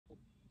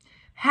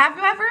Have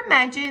you ever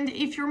imagined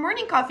if your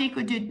morning coffee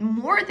could do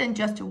more than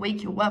just to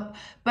wake you up,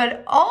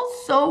 but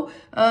also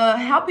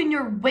helping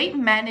your weight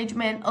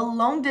management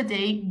along the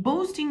day,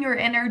 boosting your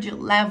energy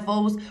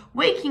levels,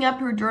 waking up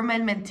your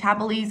dormant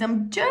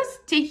metabolism,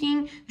 just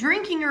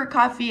drinking your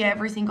coffee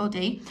every single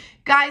day?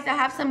 Guys, I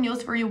have some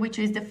news for you, which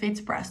is the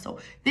Fitspresso.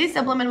 This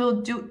supplement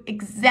will do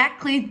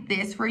exactly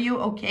this for you,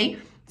 okay?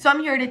 So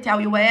I'm here to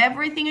tell you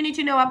everything you need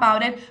to know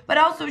about it, but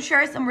also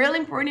share some really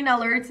important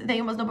alerts that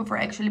you must know before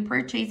actually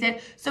purchase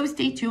it. So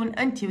stay tuned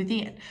until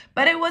the end.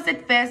 But I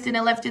wasn't fast and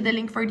I left you the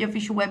link for the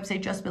official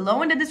website just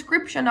below in the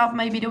description of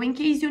my video in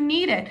case you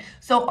need it.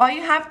 So all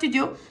you have to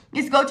do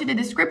is go to the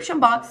description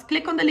box,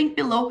 click on the link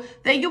below,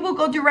 then you will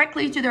go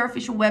directly to their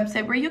official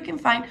website where you can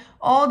find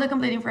all the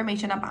complete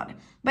information about it.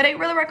 But I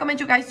really recommend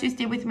you guys to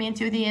stay with me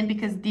until the end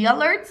because the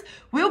alerts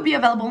will be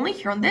available only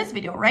here on this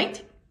video,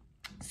 right?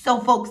 So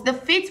folks, the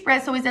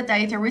Fitspresso is a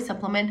dietary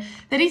supplement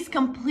that is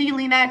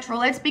completely natural.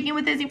 Let's begin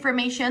with this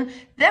information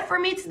that for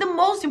me it's the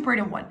most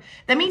important one.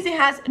 That means it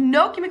has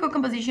no chemical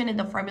composition in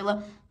the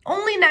formula,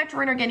 only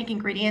natural and organic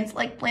ingredients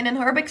like plant and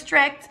herb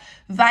extracts,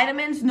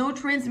 vitamins,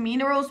 nutrients,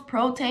 minerals,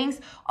 proteins,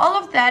 all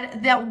of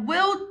that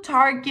will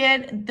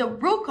target the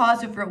root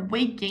cause of your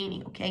weight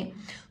gaining, okay?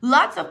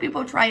 Lots of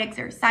people try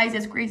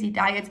exercises, crazy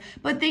diets,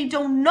 but they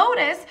don't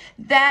notice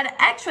that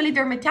actually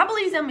their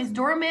metabolism is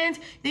dormant,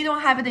 they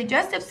don't have a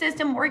digestive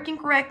system working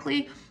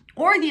correctly,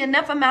 or the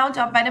enough amount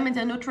of vitamins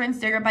and nutrients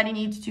that your body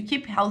needs to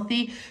keep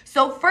healthy.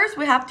 So first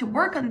we have to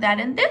work on that,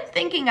 and then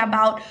thinking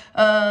about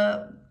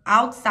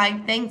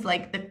outside things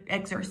like the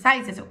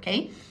exercises,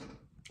 okay?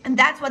 And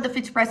that's what the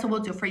Fitspresso will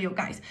do for you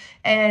guys.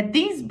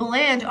 These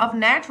blend of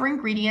natural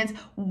ingredients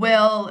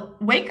will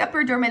wake up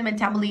your dormant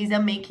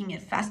metabolism, making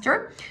it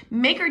faster,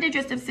 make your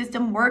digestive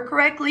system work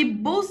correctly,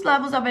 boost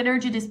levels of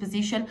energy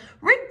disposition,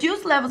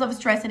 reduce levels of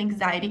stress and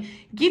anxiety,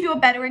 give you a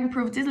better and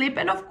improved sleep,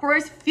 and of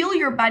course, fill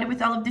your body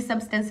with all of the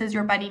substances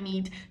your body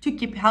needs to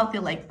keep healthy,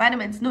 like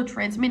vitamins,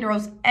 nutrients,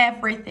 minerals,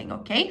 everything,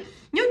 okay?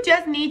 You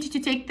just need to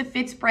take the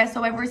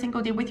Fitspresso every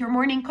single day with your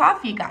morning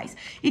coffee, guys.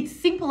 It's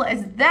simple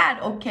as that,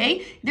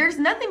 okay? There's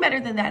nothing better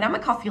than that. I'm a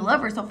coffee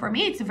lover, so for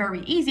me, it's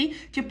very easy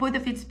to put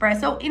the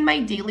Fitspresso in my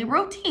daily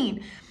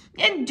routine.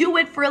 And do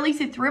it for at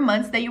least 3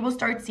 months that you will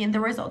start seeing the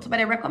results. But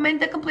I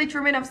recommend the complete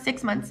treatment of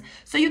 6 months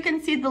so you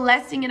can see the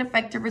lasting and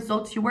effective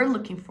results you are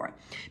looking for.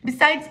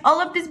 Besides all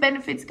of these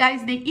benefits,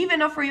 guys, they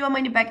even offer you a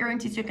money-back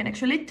guarantee so you can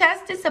actually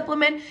test this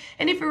supplement.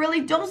 And if you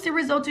really don't see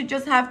results, you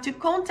just have to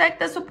contact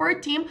the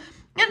support team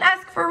and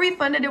ask for a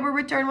refund, and they will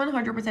return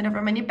 100% of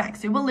your money back.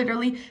 So you will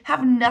literally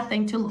have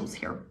nothing to lose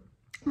here.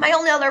 My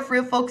only alert for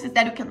you folks is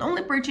that you can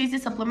only purchase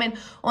this supplement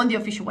on the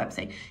official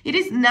website. It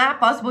is not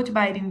possible to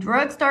buy it in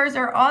drugstores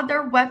or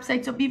other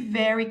websites, so be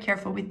very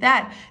careful with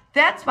that.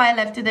 That's why I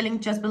left you the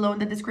link just below in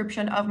the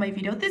description of my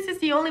video. This is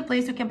the only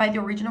place you can buy the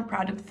original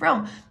product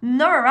from,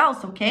 nowhere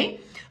else,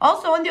 okay?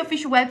 Also on the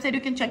official website, you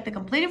can check the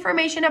complete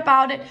information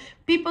about it,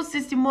 people's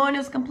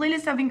testimonials, complete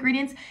list of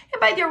ingredients, and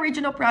buy the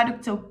original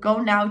product. So go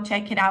now,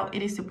 check it out.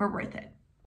 It is super worth it.